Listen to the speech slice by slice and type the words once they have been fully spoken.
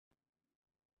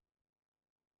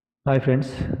Hi friends,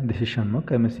 this is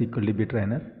Shanmuk. I'm a SQL DB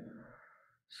trainer.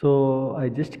 So I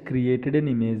just created an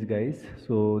image, guys.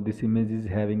 So this image is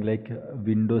having like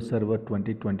Windows Server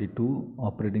 2022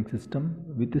 operating system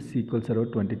with the SQL Server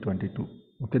 2022.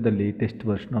 Okay, the latest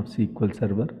version of SQL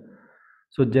Server.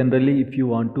 So generally, if you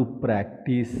want to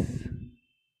practice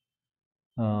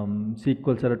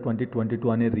SQL Server 2022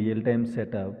 on a real-time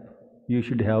setup, you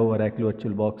should have Oracle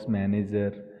VirtualBox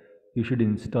Manager. You should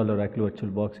install Oracle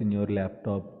VirtualBox in your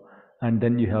laptop, and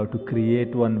then you have to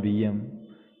create one VM.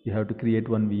 You have to create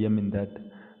one VM in that,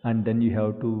 and then you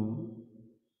have to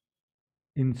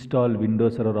install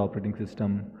Windows Server operating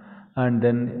system, and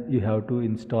then you have to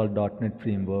install .NET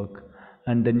framework,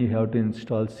 and then you have to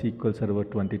install SQL Server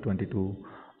 2022.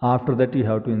 After that you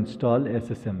have to install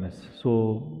SSMS.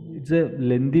 So it's a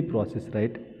lengthy process,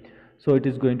 right? So it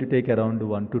is going to take around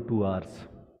 1 to 2 hours.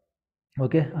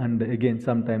 Okay, and again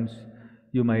sometimes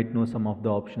you might know some of the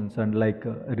options and like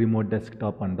remote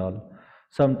desktop and all.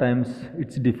 Sometimes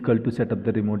it's difficult to set up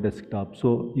the remote desktop.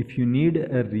 So if you need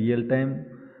a real-time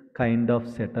kind of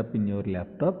setup in your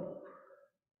laptop,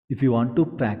 if you want to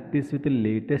practice with the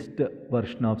latest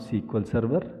version of SQL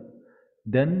Server,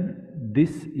 then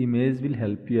this image will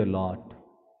help you a lot.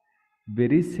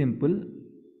 Very simple.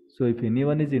 So if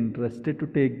anyone is interested to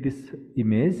take this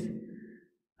image,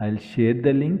 I'll share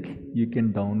the link. You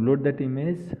can download that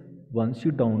image. Once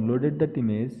you downloaded that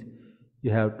image,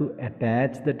 you have to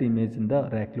attach that image in the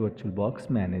Oracle VirtualBox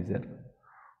Manager.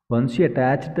 Once you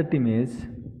attach that image,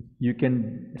 you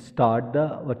can start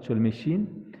the virtual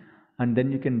machine, and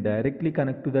then you can directly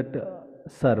connect to that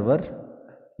server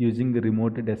using the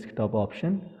remote desktop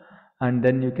option, and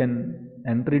then you can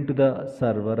enter into the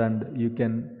server and you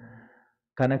can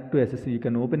connect to SSC. You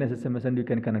can open SSMS and you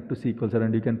can connect to SQL Server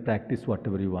and you can practice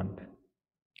whatever you want.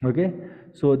 Okay,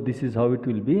 so this is how it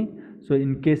will be. So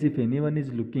in case if anyone is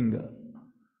looking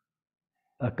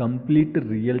a complete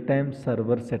real-time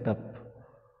server setup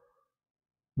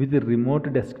with the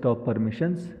remote desktop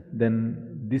permissions,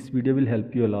 then this video will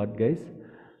help you a lot, guys.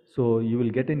 So you will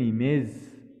get an image.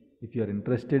 If you are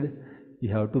interested,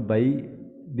 you have to buy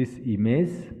this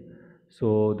image.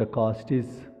 So the cost is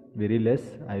very less.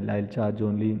 I'll charge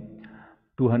only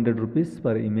 200 rupees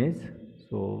per image.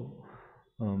 So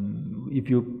if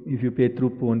you pay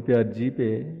through PhonePe or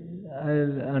GPay,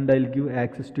 I'll give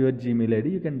access to your Gmail ID.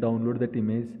 You can download that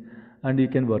image and you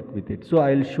can work with it. So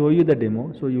I'll show you the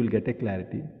demo so you will get a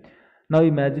clarity. Now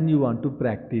imagine you want to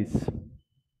practice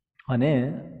on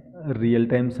a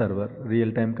real-time server,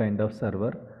 real-time kind of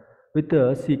server with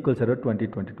a SQL Server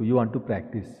 2022. You want to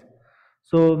practice.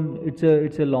 So it's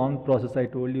a long process. I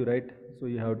told you, right? So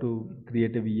you have to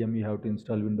create a VM, you have to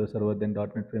install Windows Server, then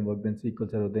 .NET Framework, then SQL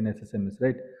Server, then SSMS,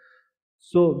 right?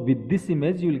 So with this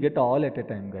image, you will get all at a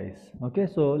time, guys. Okay,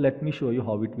 so let me show you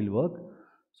how it will work.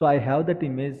 So I have that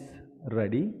image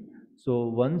ready. So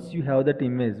once you have that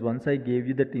image, once I gave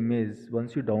you that image,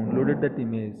 once you downloaded that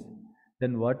image,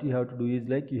 then what you have to do is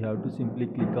like you have to simply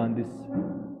click on this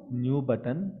new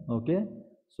button. Okay,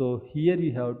 so here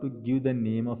you have to give the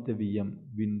name of the VM,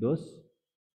 Windows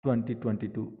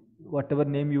 2022. Whatever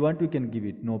name you want, you can give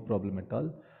it, no problem at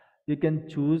all. You can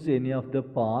choose any of the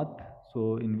path.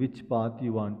 So in which path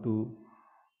you want to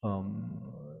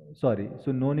sorry,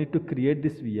 so no need to create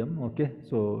this VM. Okay,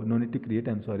 so no need to create,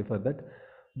 I'm sorry for that.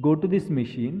 Go to this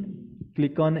machine,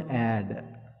 click on add.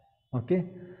 Okay,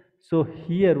 so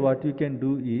here what you can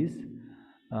do is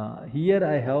here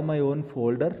I have my own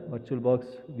folder, VirtualBox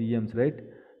VMs, right?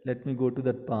 Let me go to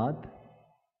that path,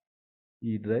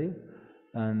 E drive,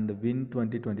 and Win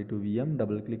 2022 VM.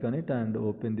 Double click on it and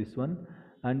open this one,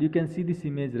 and you can see this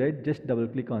image, right? Just double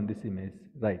click on this image,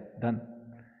 right? Done.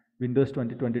 Windows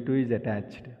 2022 is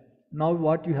attached. Now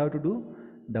what you have to do,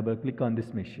 double click on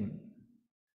this machine.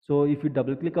 So if you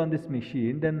double click on this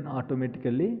machine, then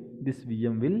automatically this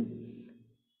VM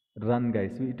will run,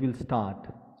 guys. It will start.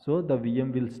 So the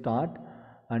VM will start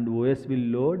and OS will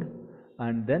load,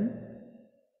 and then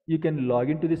you can log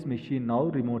into this machine now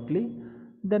remotely.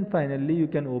 Then finally you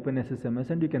can open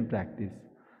SSMS and you can practice.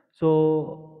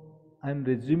 So I'm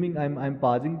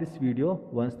pausing this video.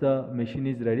 Once the machine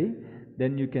is ready,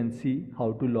 then you can see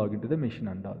how to log into the machine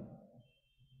and all.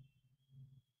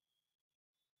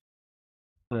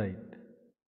 Right.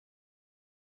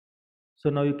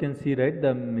 So now you can see, right,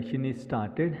 the machine is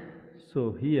started.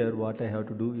 So here what I have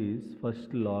to do is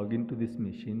first log into this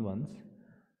machine once.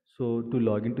 So to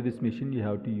log into this machine, you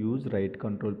have to use right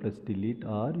control plus delete,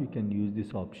 or you can use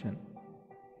this option.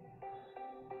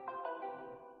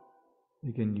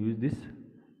 You can use this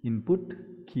input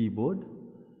keyboard,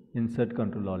 insert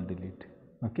control alt delete.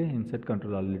 Okay, insert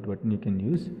control alt delete button you can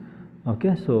use.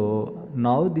 Okay, so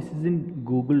now this is in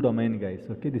Google domain, guys.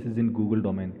 Okay, this is in Google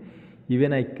domain.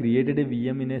 Even I created a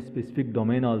VM in a specific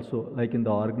domain also, like in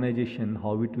the organization,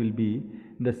 how it will be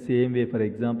in the same way. For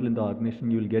example, in the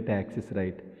organization, you will get access,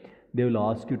 right? They will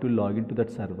ask you to log into that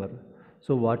server.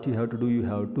 So what you have to do, you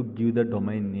have to give the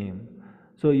domain name.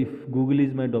 So if Google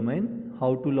is my domain,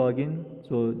 how to log in?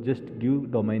 So just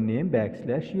give domain name /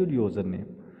 your username.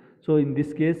 So in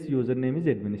this case, username is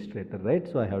administrator, right?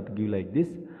 So I have to give like this,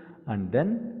 and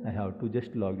then I have to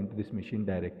just log into this machine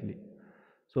directly.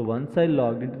 So once I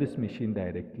logged into this machine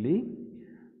directly,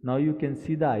 now you can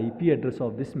see the IP address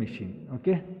of this machine.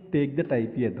 Okay, take that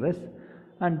IP address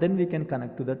and then we can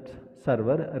connect to that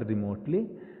server remotely.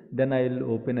 Then I will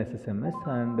open SSMS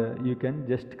and you can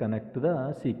just connect to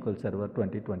the SQL Server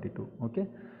 2022. Okay,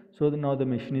 so now the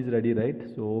machine is ready, right?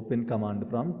 So open command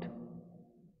prompt.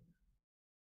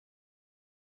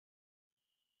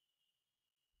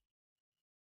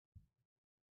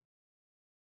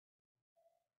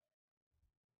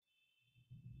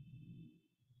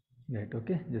 Right,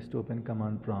 okay, just open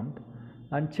command prompt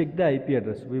and check the IP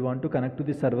address. We want to connect to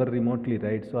the server remotely,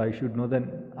 right? So I should know the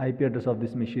IP address of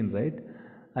this machine, right?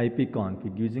 IP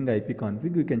config. Using IP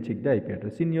config, we can check the IP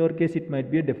address. In your case, it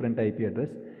might be a different IP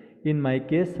address. In my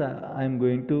case, I am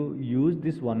going to use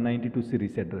this 192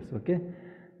 series address, okay?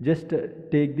 Just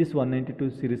take this 192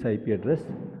 series IP address.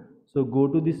 So go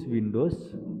to this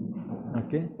Windows,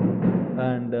 okay?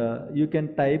 And you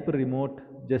can type remote,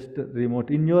 just remote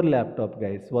in your laptop,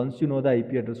 guys. Once you know the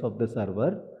IP address of the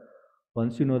server,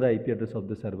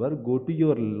 go to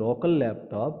your local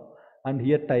laptop and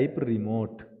here type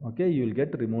remote. Okay, you will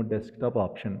get remote desktop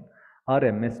option, or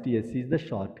MSTS is the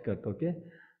shortcut. Okay,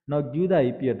 now give the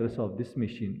IP address of this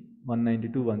machine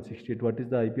 192.168. What is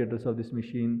the IP address of this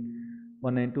machine?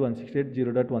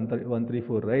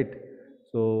 192.168.0.134, right?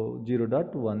 So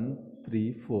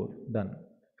 0.134. Done.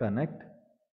 Connect.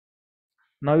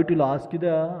 Now it will ask you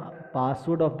the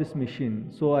password of this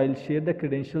machine. So I'll share the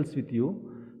credentials with you.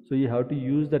 So you have to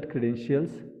use that credentials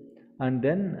and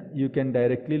then you can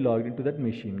directly log into that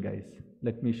machine, guys.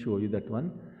 Let me show you that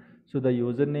one. So the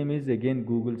username is again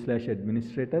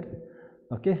Google/administrator.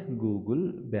 Okay,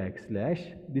 Google /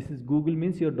 this is Google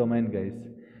means your domain, guys.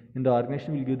 In the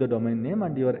organization will give the domain name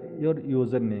and your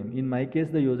username. In my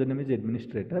case, the username is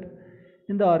administrator.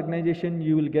 In the organization,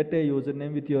 you will get a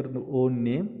username with your own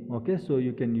name. Okay, so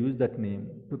you can use that name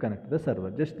to connect to the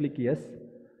server. Just click yes.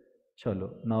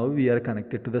 Chalo. Now we are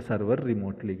connected to the server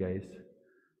remotely, guys.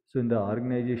 So in the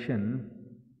organization,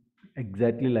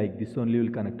 exactly like this only you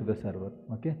will connect to the server.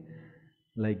 Okay,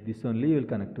 like this only you will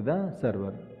connect to the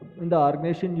server. In the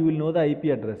organization, you will know the IP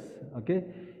address. Okay,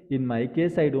 in my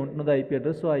case, I don't know the IP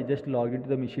address, so I just log into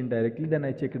the machine directly. Then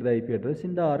I check the IP address.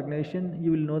 In the organization,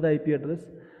 you will know the IP address.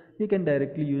 You can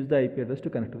directly use the IP address to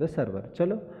connect to the server.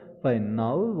 Chalo, fine.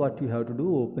 Now what you have to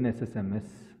do, open SSMS.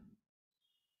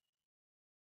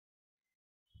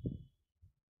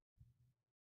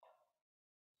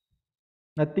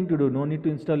 Nothing to do, no need to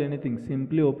install anything.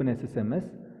 Simply open SSMS.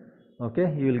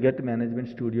 Okay, you will get Management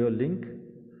Studio link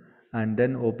and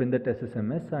then open that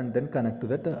SSMS and then connect to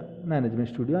that Management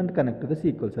Studio and connect to the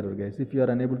SQL Server, guys. If you are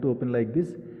unable to open like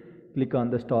this, click on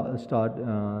the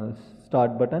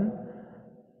start button.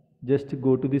 Just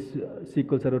go to this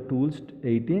SQL Server Tools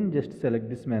 18, just select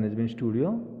this Management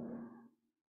Studio.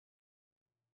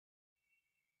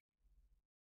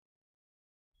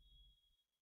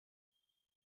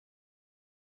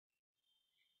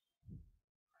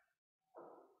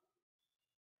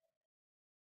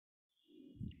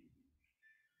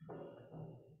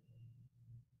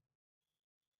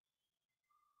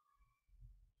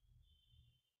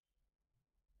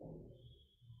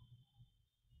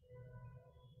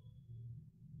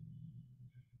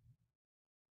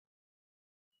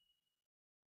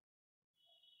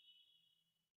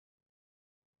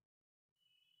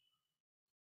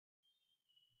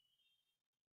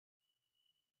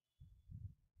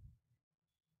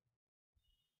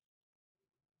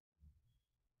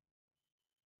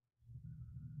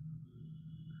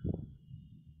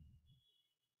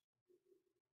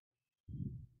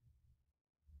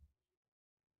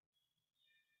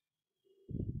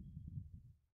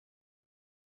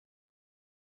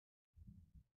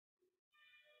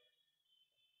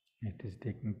 It is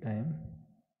taking time.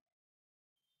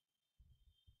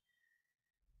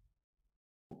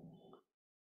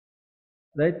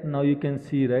 Right, now you can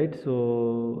see, right?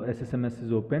 So SSMS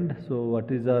is opened. So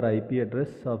what is our IP address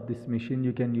of this machine?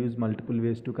 You can use multiple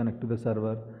ways to connect to the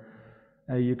server.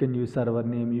 You can use server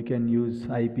name, you can use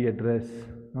IP address,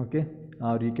 okay,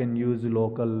 or you can use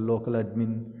local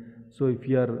admin. So if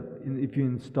you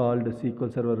installed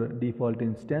SQL Server default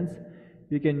instance,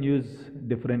 you can use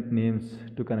different names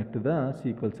to connect to the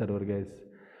SQL Server, guys.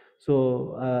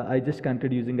 So I just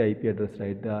connected using IP address,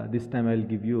 right? This time I'll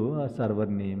give you a server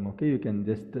name. Okay, you can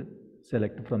just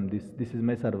select from this. This is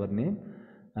my server name,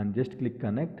 and just click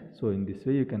connect. So in this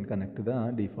way you can connect to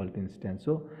the default instance.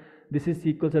 So this is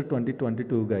SQL Server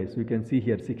 2022, guys. You can see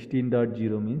here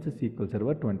 16.0 means SQL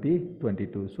Server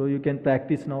 2022. So you can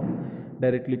practice now.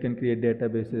 Directly you can create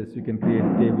databases, you can create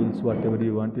tables, whatever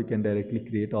you want. You can directly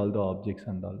create all the objects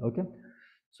and all. Okay.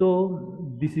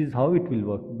 So this is how it will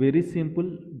work. Very simple.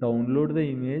 Download the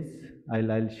image.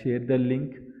 I'll share the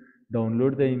link.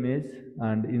 Download the image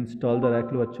and install the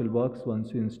Oracle VirtualBox.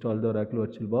 Once you install the Oracle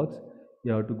VirtualBox,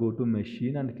 you have to go to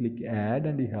machine and click add,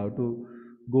 and you have to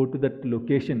go to that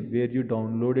location where you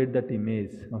downloaded that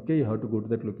image. Okay, you have to go to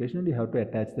that location and you have to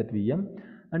attach that VM,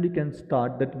 and you can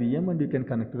start that VM and you can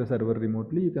connect to the server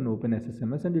remotely. You can open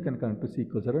SSMS and you can connect to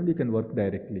SQL Server and you can work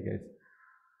directly, guys.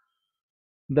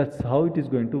 That's how it is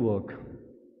going to work.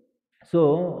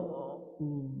 So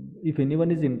if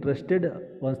anyone is interested,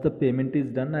 once the payment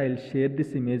is done, I'll share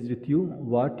this image with you.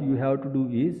 What you have to do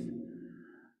is,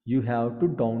 you have to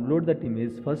download that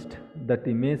image first. That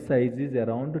image size is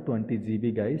around 20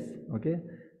 GB, guys. Okay,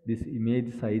 this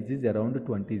image size is around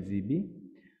 20 GB.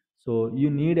 So you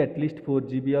need at least 4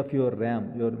 GB of your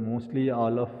RAM. Your mostly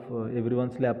all of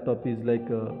everyone's laptop is like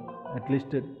at least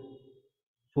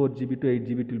 4 GB to 8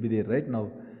 GB it will be there, right? Now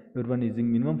everyone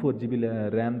using minimum 4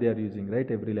 GB RAM they are using, right?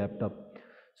 Every laptop.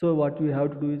 So what you have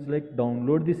to do is like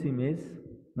download this image,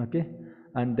 okay,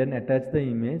 and then attach the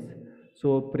image.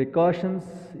 So precautions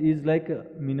is like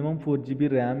minimum 4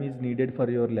 GB RAM is needed for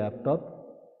your laptop,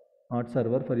 not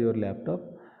server, for your laptop,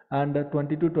 and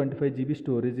 20 to 25 GB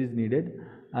storage is needed,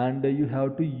 and you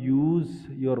have to use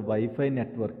your Wi-Fi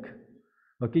network.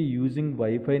 Okay, using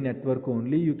Wi-Fi network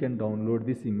only you can download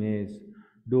this image.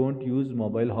 Don't use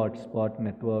mobile hotspot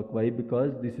network. Why?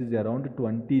 Because this is around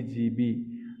 20 GB.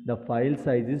 The file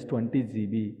size is 20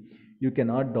 GB. You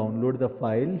cannot download the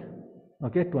file,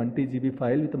 okay, 20 GB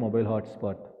file with a mobile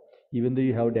hotspot. Even though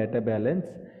you have data balance,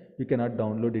 you cannot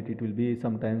download it. It will be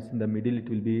sometimes in the middle, it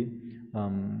will be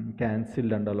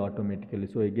cancelled and all automatically.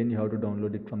 So again you have to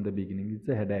download it from the beginning. It's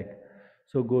a headache.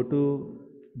 So go to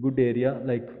good area,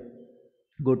 like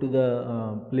go to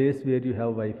the place where you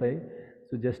have Wi-Fi.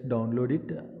 So just download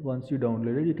it. Once you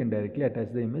download it, you can directly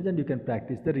attach the image and you can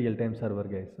practice the real-time server,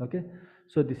 guys. Okay,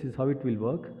 so this is how it will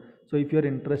work. So if you are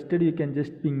interested, you can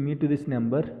just ping me to this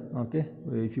number. Okay,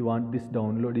 if you want this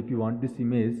download, if you want this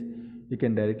image, you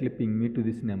can directly ping me to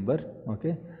this number.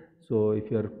 Okay, so if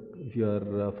you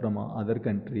are from other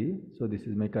country, so this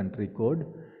is my country code,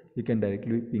 you can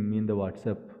directly ping me in the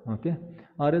WhatsApp. Okay,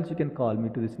 or else you can call me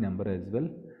to this number as well.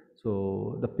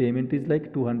 So the payment is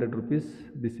like 200 rupees.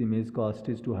 This image cost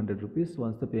is 200 rupees.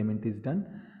 Once the payment is done,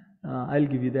 I'll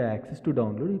give you the access to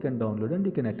download. You can download and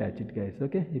you can attach it, guys.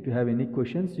 Okay, if you have any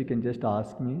questions, you can just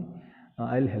ask me.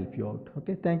 I'll help you out.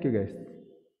 Okay, thank you, guys.